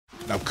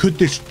Now, could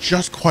this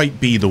just quite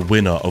be the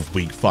winner of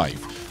week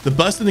 5? The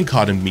Burston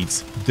Incarnon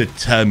meets the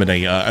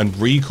Terminator, and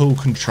recoil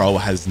control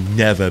has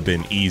never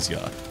been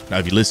easier. Now,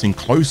 if you listen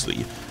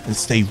closely and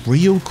stay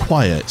real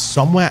quiet,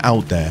 somewhere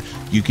out there,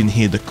 you can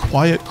hear the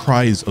quiet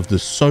cries of the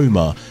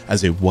Soma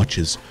as it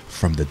watches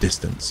from the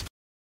distance.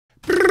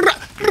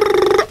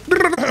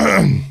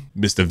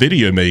 Mr.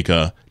 Video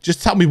Maker,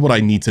 just tell me what I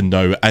need to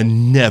know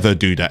and never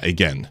do that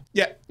again.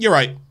 Yeah, you're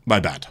right. My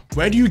bad.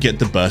 Where do you get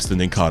the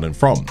Burston Incarnon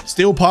from?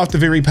 Steel Path to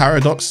Viri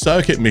Paradox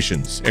circuit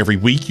missions. Every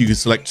week you can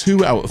select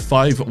 2 out of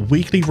 5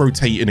 weekly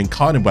rotating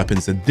Incarnon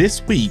weapons, and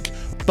this week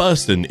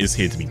Burston is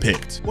here to be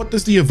picked. What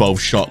does the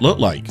evolved shot look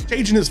like?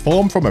 Changing its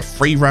form from a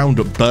 3-round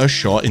burst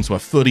shot into a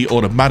fully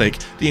automatic,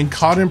 the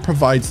Incarnon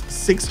provides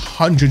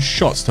 600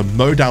 shots to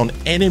mow down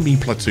enemy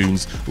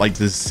platoons like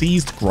the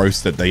seized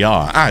growths that they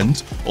are.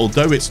 And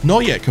although it's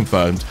not yet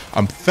confirmed,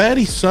 I'm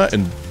fairly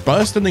certain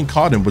Burston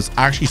Incarnon was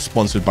actually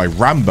sponsored by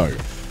Rambo.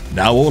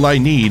 Now all I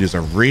need is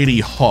a really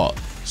hot,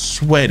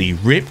 sweaty,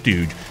 ripped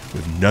dude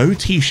with no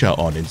t-shirt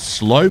on in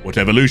slow. What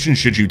evolution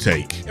should you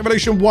take?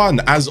 Evolution 1,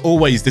 as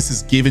always, this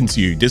is given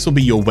to you. This will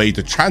be your way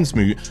to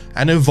transmute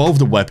and evolve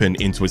the weapon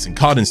into its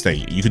Incarnon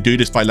state. You can do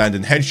this by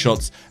landing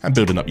headshots and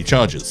building up your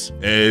charges.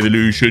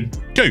 Evolution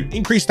 2,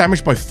 increase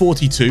damage by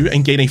 42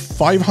 and gain a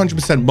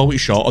 500%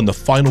 multi-shot on the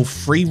final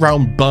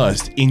 3-round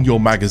burst in your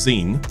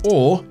magazine,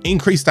 or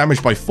increase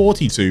damage by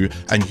 42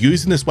 and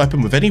using this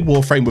weapon with any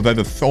Warframe with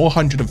over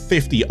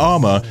 450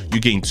 armor, you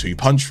gain 2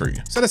 punch through.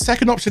 So the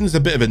second option is a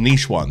bit of a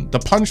niche one. The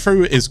punch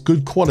through is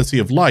good quality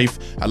of life,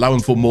 allowing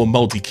for more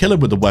multi-killer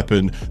with the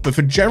weapon, but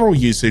for general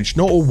usage,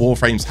 not all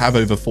Warframes have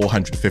over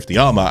 450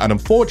 armor, and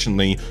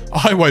unfortunately,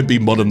 I won't be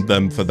modding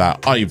them for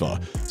that either.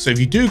 So if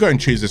you do go and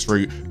choose this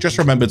route, just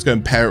remember to go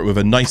and pair it with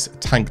a nice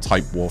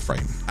tank-type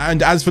Warframe.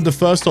 And as for the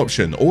first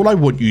option, all I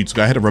want you to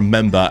go ahead and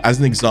remember as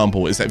an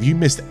example is that if you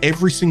missed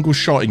every single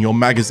shot in your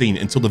magazine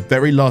until the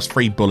very last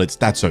 3 bullets,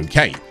 that's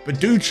okay. But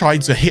do try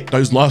to hit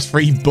those last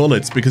 3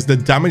 bullets because the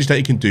damage that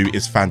it can do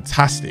is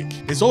fantastic.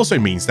 This also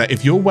means that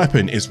if your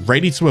weapon is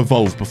ready to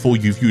evolve before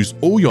you've used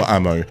all your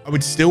ammo, I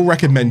would still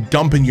recommend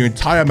dumping your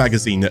entire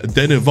magazine,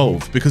 then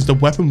evolve, because the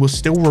weapon will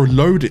still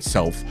reload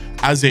itself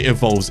as it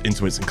evolves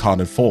into its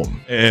Incarnon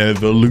form.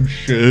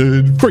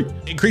 Evolution 3.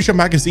 Increase your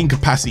magazine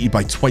capacity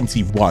by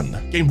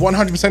 21. Gain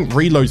 100%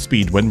 reload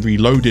speed when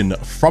reloading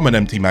from an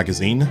empty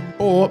magazine,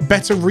 or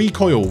better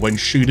recoil when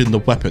shooting the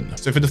weapon.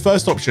 So for the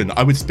first option,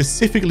 I would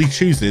specifically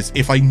choose this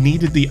if I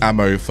needed the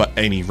ammo for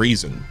any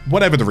reason.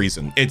 Whatever the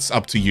reason, it's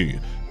up to you.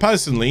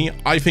 Personally,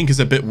 I think it's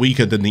a bit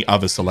weaker than the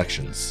other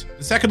selections.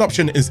 The second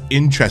option is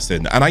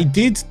interesting, and I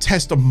did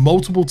test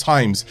multiple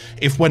times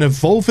if when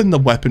evolving the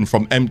weapon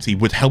from empty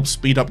would help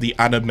speed up the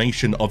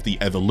animation of the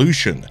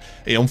evolution.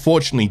 It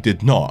unfortunately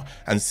did not,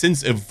 and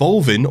since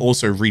evolving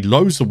also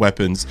reloads the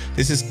weapons,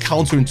 this is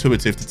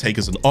counterintuitive to take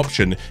as an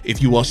option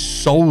if you are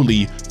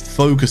solely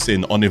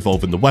focusing on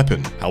evolving the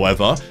weapon.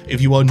 However,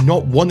 if you are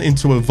not wanting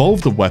to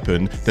evolve the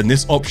weapon, then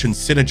this option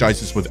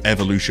synergizes with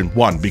Evolution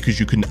 1 because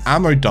you can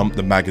ammo dump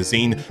the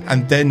magazine,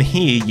 and then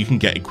here you can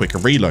get a quicker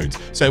reload.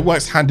 So it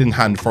works hand in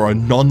hand for a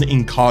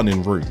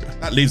non-Incarnon route.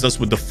 That leaves us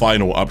with the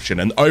final option,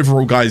 and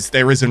overall guys,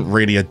 there isn't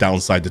really a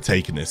downside to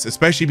taking this,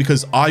 especially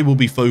because I will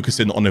be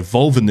focusing on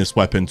evolving this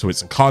weapon to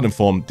its Incarnon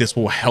form. This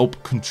will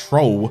help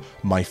control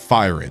my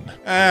firing.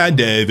 And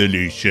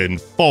Evolution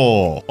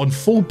 4. On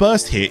full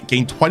burst hit,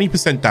 gain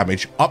 20%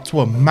 damage up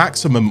to a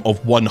maximum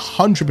of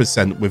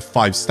 100% with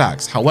 5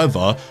 stacks.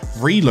 However,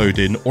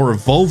 reloading or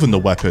evolving the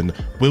weapon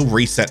will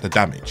reset the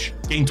damage.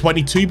 Gain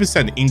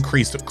 22%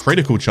 increased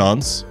critical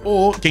chance,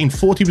 or gain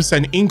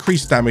 40%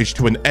 increased damage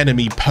to an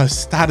enemy per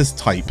status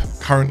type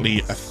currently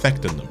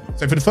affecting them.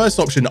 So for the first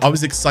option, I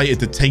was excited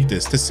to take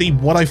this to see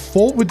what I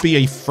thought would be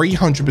a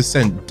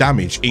 300%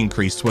 damage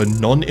increase to a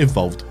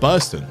non-evolved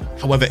Burston.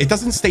 However, it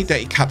doesn't state that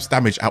it caps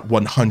damage at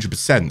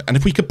 100%, and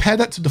if we compare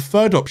that to the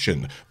third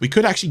option, we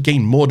could actually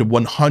gain more than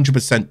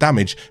 100%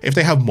 damage if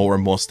they have more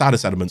and more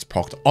status elements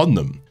procced on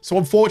them. So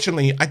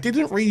unfortunately, I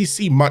didn't really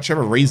see much of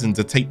a reason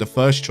to take the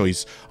first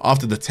choice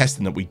after the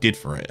testing that we did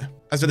for it.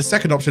 As for the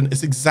second option,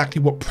 it's exactly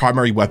what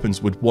primary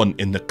weapons would want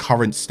in the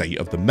current state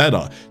of the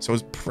meta, so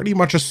it's pretty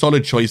much a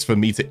solid choice for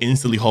me to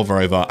instantly hover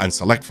over and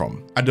select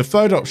from. And the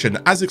third option,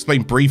 as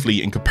explained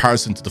briefly in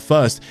comparison to the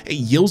first, it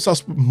yields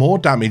us more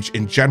damage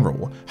in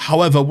general.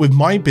 However, with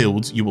my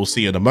build, you will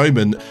see in a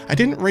moment, I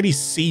didn't really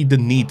see the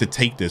need to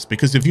take this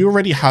because if you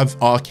already have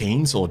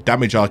arcanes or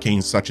damage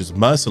arcanes such as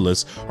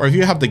Merciless, or if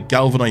you have the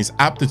Galvanized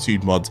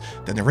Aptitude mod,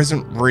 then there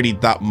isn't really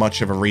that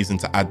much of a reason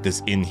to add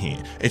this in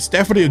here. It's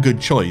definitely a good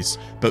choice,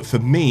 but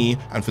for me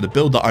and for the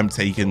build that I'm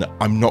taking,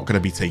 I'm not going to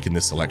be taking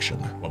this selection.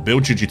 What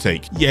build should you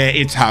take? Yeah,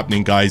 it's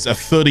happening guys. A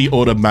fully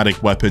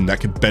automatic weapon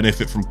that can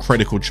benefit from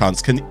critical chance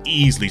can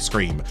easily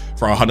scream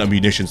for a hunter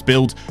munitions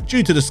build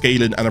due to the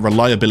scaling and the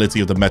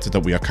reliability of the meta that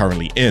we are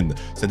currently in.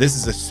 So this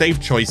is a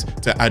safe choice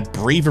to add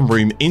breathing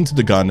room into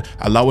the gun,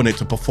 allowing it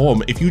to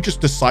perform if you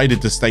just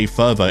decided to stay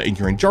further in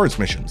your endurance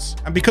missions.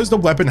 And because the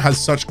weapon has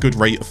such good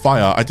rate of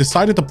fire, I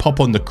decided to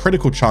pop on the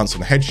critical chance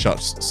on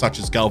headshots such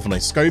as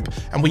Galvanized Scope,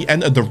 and we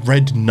entered the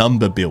red number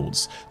number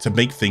builds to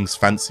make things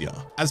fancier.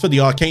 As for the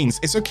arcanes,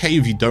 it's okay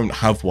if you don't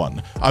have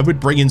one. I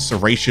would bring in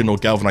Serration or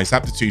Galvanized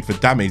Aptitude for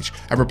damage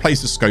and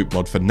replace the scope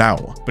mod for now.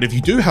 But if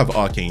you do have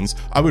arcanes,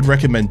 I would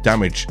recommend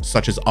damage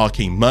such as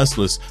Arcane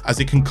Merciless, as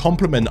it can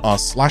complement our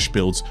slash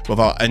builds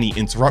without any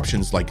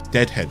interruptions like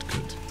Deadhead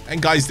could.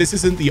 And guys, this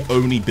isn't the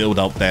only build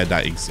out there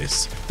that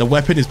exists. The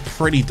weapon is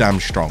pretty damn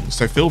strong,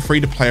 so feel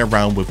free to play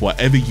around with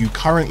whatever you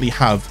currently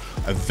have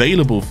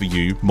available for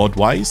you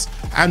mod-wise,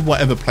 and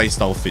whatever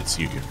playstyle fits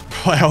you.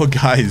 Well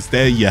guys,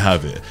 there you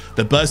have it.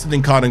 The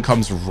Burston Incarnon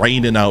comes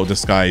raining out of the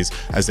skies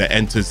as it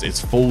enters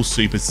its full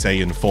Super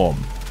Saiyan form.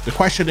 The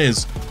question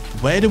is,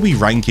 where do we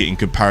rank it in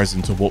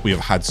comparison to what we have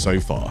had so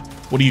far?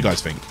 What do you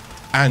guys think?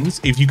 And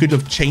if you could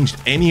have changed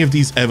any of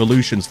these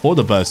evolutions for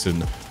the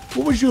Burston,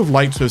 what would you have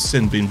liked to have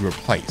seen been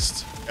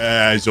replaced?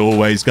 As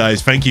always,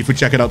 guys, thank you for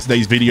checking out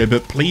today's video,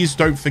 but please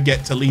don't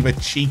forget to leave a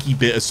cheeky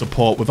bit of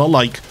support with a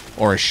like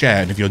or a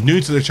share. And if you're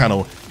new to the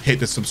channel, hit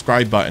the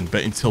subscribe button.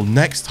 But until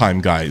next time,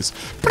 guys,